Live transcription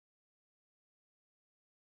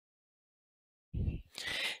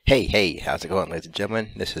Hey, how's it going, ladies and gentlemen?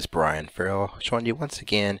 This is Brian Farrell showing you once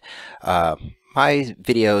again uh, my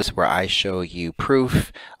videos where I show you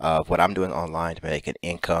proof of what I'm doing online to make an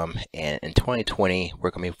income. And in 2020, we're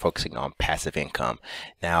going to be focusing on passive income.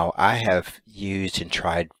 Now, I have used and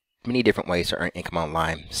tried many different ways to earn income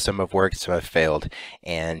online. Some have worked, some have failed.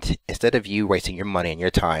 And instead of you wasting your money and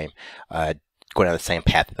your time, going down the same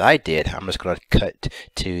path that I did, I'm just going to cut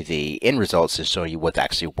to the end results and show you what's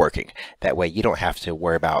actually working. That way you don't have to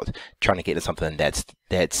worry about trying to get into something that's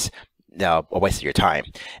a waste of your time.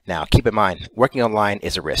 Now, keep in mind, working online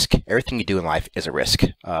is a risk. Everything you do in life is a risk.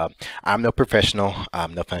 I'm no professional.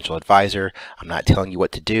 I'm no financial advisor. I'm not telling you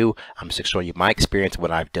what to do. I'm just showing you my experience,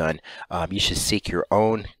 what I've done. You should seek your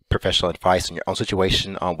own professional advice on your own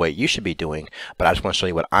situation on what you should be doing, but I just want to show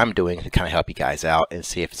you what I'm doing to kind of help you guys out and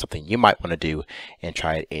see if it's something you might want to do and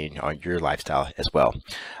try it in on your lifestyle as well.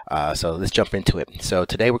 So let's jump into it. So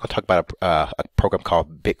today we're going to talk about a program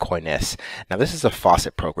called Bitcoinness. Now this is a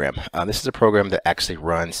faucet program. This is a program that actually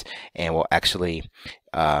runs and will actually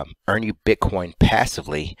earn you Bitcoin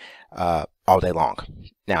passively all day long.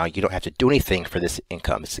 Now, you don't have to do anything for this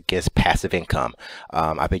income. It's against passive income.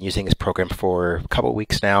 I've been using this program for a couple of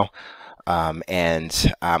weeks now.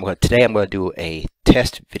 Today I'm going to do a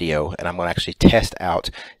test video, and I'm going to actually test out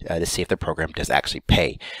to see if the program does actually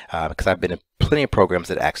pay. Because I've been in plenty of programs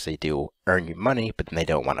that actually do earn you money, but then they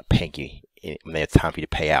don't want to pay you when it's time for you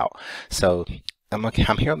to pay out. So I'm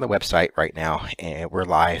here on the website right now, and we're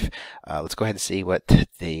live. Let's go ahead and see what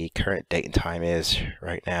the current date and time is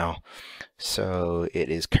right now. So it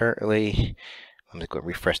is currently, I'm just going to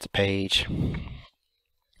refresh the page.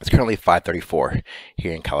 It's currently 5:34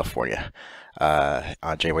 here in California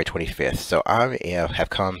on January 25th. So I have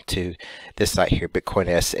come to this site here,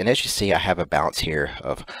 Bitcoinness, and as you see, I have a balance here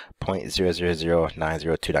of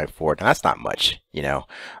 0.000900294. Now that's not much, you know,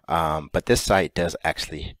 but this site does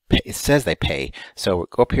actually pay. It says they pay. So we'll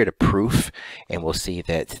go up here to proof, and we'll see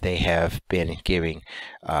that they have been giving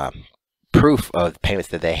proof of the payments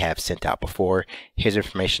that they have sent out before. Here's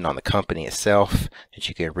information on the company itself that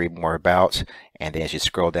you can read more about, and then as you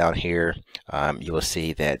scroll down here, you will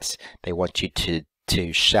see that they want you to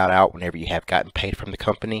shout out whenever you have gotten paid from the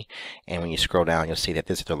company. And when you scroll down, you'll see that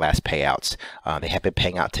this is their last payouts. They have been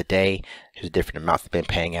paying out today. There's different amounts they've been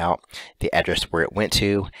paying out, the address where it went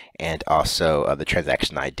to, and also the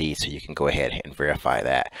transaction ID, so you can go ahead and verify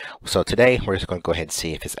that. So today we're just going to go ahead and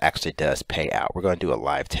see if this actually does pay out. We're going to do a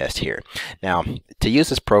live test here. Now, to use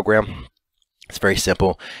this program, it's very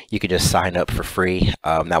simple. You can just sign up for free.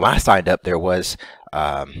 Now, when I signed up, there was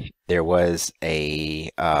a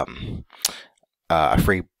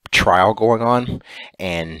free trial going on,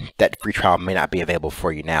 and that free trial may not be available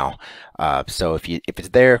for you now. So if it's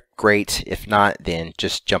there, great. If not, then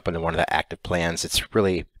just jump into one of the active plans. It's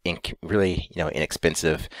really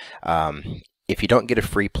inexpensive. If you don't get a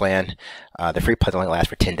free plan, the free plan only lasts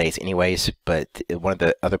for 10 days anyways, but one of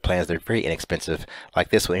the other plans, they're very inexpensive. Like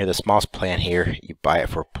this one here, the smallest plan here, you buy it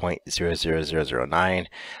for 0.00009,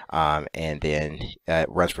 and then it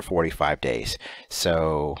runs for 45 days.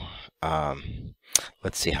 So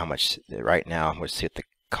let's see how much right now. Let's see what the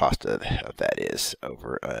cost of that is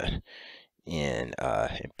over in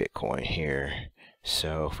Bitcoin here.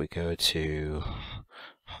 So if we go to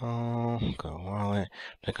home, go wallet,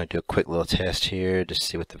 I'm going to do a quick little test here to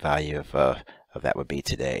see what the value of that would be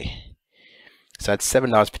today. So that's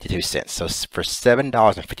 $7.52. So for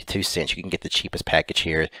 $7.52, you can get the cheapest package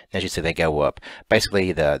here. And as you see, they go up.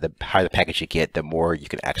 Basically, the higher the package you get, the more you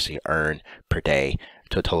can actually earn per day,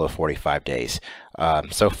 to a total of 45 days.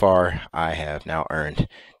 So far, I have now earned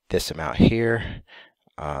this amount here.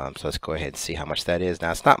 So let's go ahead and see how much that is.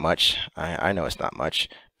 Now, it's not much. I know it's not much,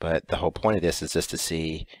 but the whole point of this is just to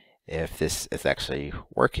see if this is actually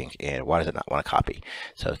working and why does it not want to copy.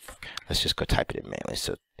 So let's just go type it in manually.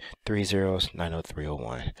 So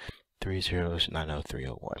 30900301,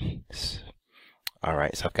 30900301. All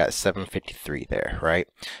right, so I've got 753 there, right?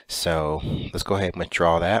 So let's go ahead and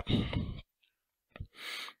withdraw that.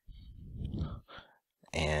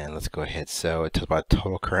 And let's go ahead. So it tells my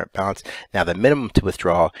total current balance. Now the minimum to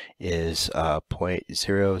withdraw is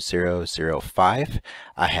 0.0005.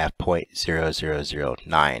 I have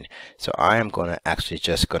 0.0009. So I am going to actually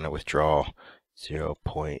just going to withdraw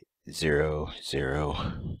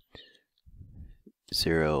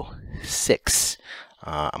 0.0006.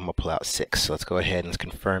 I'm going to pull out 6. So let's go ahead and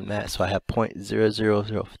confirm that. So I have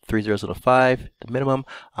 0.003005, the minimum.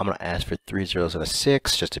 I'm going to ask for 3 zeros and a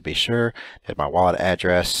 6 just to be sure. There's my wallet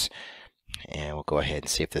address. And we'll go ahead and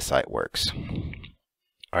see if this site works.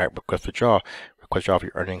 All right, request withdraw. Request withdraw of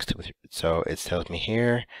your earnings. So it tells me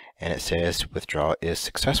here, and it says withdrawal is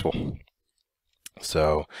successful.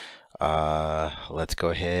 So let's go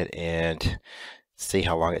ahead and see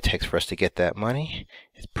how long it takes for us to get that money.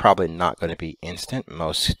 It's probably not going to be instant.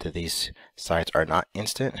 Most of these sites are not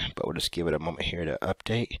instant, but we'll just give it a moment here to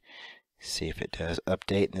update. See if it does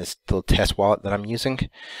update in this little test wallet that I'm using,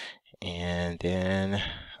 and then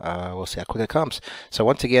we'll see how quick it comes. So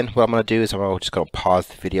once again, what I'm going to do is I'm just going to pause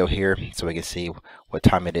the video here so we can see what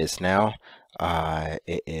time it is now.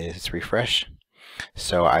 It is refresh.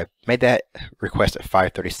 So I made that request at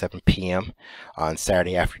 5:37 p.m. on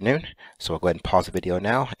Saturday afternoon. So we'll go ahead and pause the video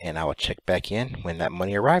now, and I will check back in when that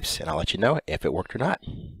money arrives, and I'll let you know if it worked or not.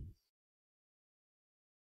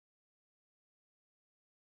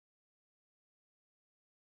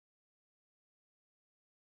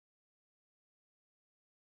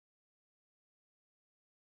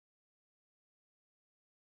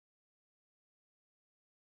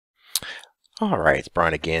 Alright, it's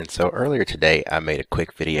Brian again. So earlier today I made a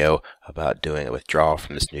quick video about doing a withdrawal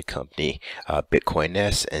from this new company,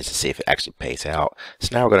 Bitcoinness, and to see if it actually pays out. So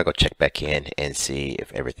now we're going to go check back in and see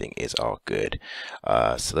if everything is all good.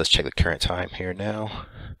 So let's check the current time here now.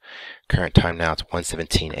 Current time now it's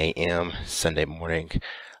 1:17 a.m. Sunday morning.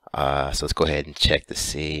 So let's go ahead and check to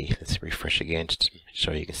see. Let's refresh again just to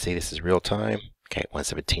show you can see this is real time. Okay,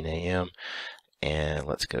 1:17 a.m. And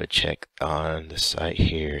let's go check on the site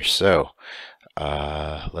here. So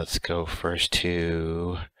let's go first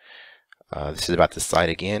to this is about the site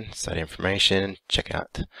again, site information. Check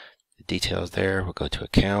out the details there. We'll go to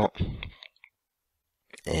account,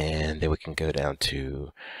 and then we can go down to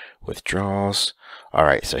withdrawals.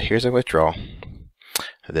 Alright, so here's a withdrawal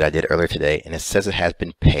that I did earlier today, and it says it has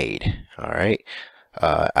been paid. Alright,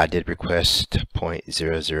 I did request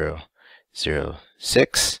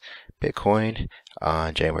 0.0006 Bitcoin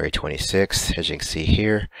on January 26th, as you can see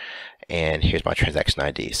here, and here's my transaction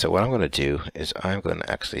ID. So what I'm going to do is I'm going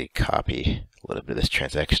to actually copy a little bit of this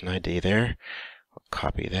transaction ID there. I'll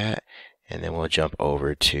copy that, and then we'll jump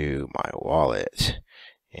over to my wallet,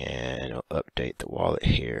 and I'll update the wallet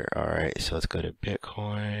here. Alright, so let's go to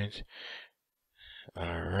Bitcoin.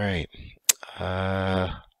 Alright,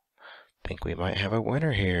 I think we might have a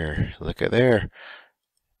winner here. Look at there.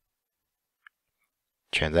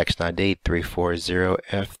 Transaction ID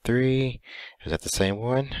 340F3. Is that the same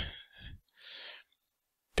one?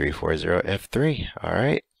 340F3.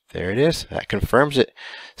 Alright, there it is. That confirms it.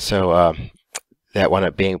 So that wound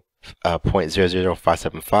up being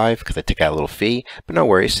 0.000575 because I took out a little fee, but no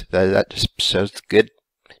worries. That just shows good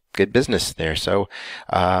business there. So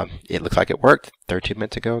it looks like it worked. 13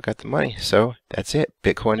 minutes ago I got the money. So that's it.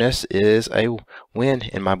 Bitcoinness is a win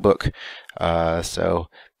in my book. So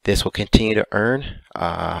this will continue to earn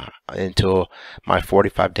until my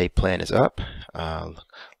 45-day plan is up.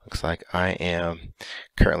 Looks like I am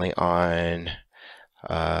currently on,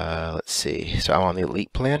 let's see, so I'm on the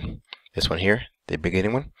elite plan, this one here, the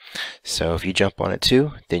beginning one. So if you jump on it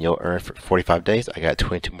too, then you'll earn for 45 days. I got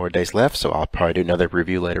 22 more days left, so I'll probably do another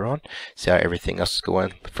review later on, see how everything else is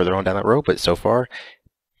going further on down the road. But so far,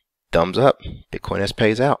 thumbs up. Bitcoinness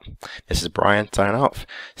pays out. This is Brian signing off.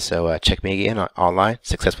 So check me again online,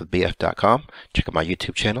 successwithbf.com. Check out my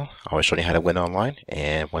YouTube channel. I always show you how to win online.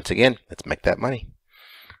 And once again, let's make that money.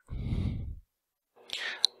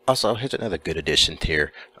 Also, here's another good addition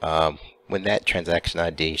here. When that transaction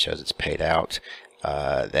ID shows it's paid out,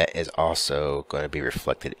 that is also going to be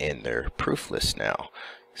reflected in their proof list now.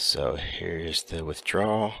 So here's the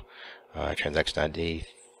withdrawal. Transaction ID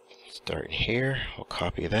starting here. We'll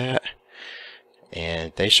copy that,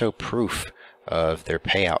 and they show proof of their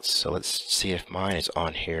payouts. So let's see if mine is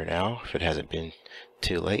on here now. If it hasn't been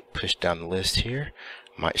too late, push down the list here.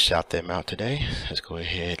 Might shout them out today. Let's go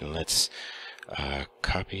ahead and let's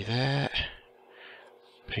copy that,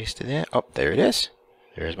 paste it in. Oh, there it is.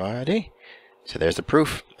 There's my ID. So there's the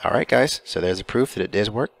proof. Alright guys, so there's the proof that it does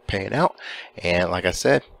work, paying out. And like I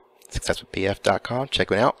said, successwithbf.com,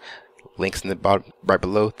 check it out. Links in the bottom right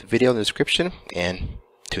below the video in the description, and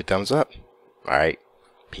 2 thumbs up. Alright,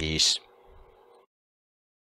 peace.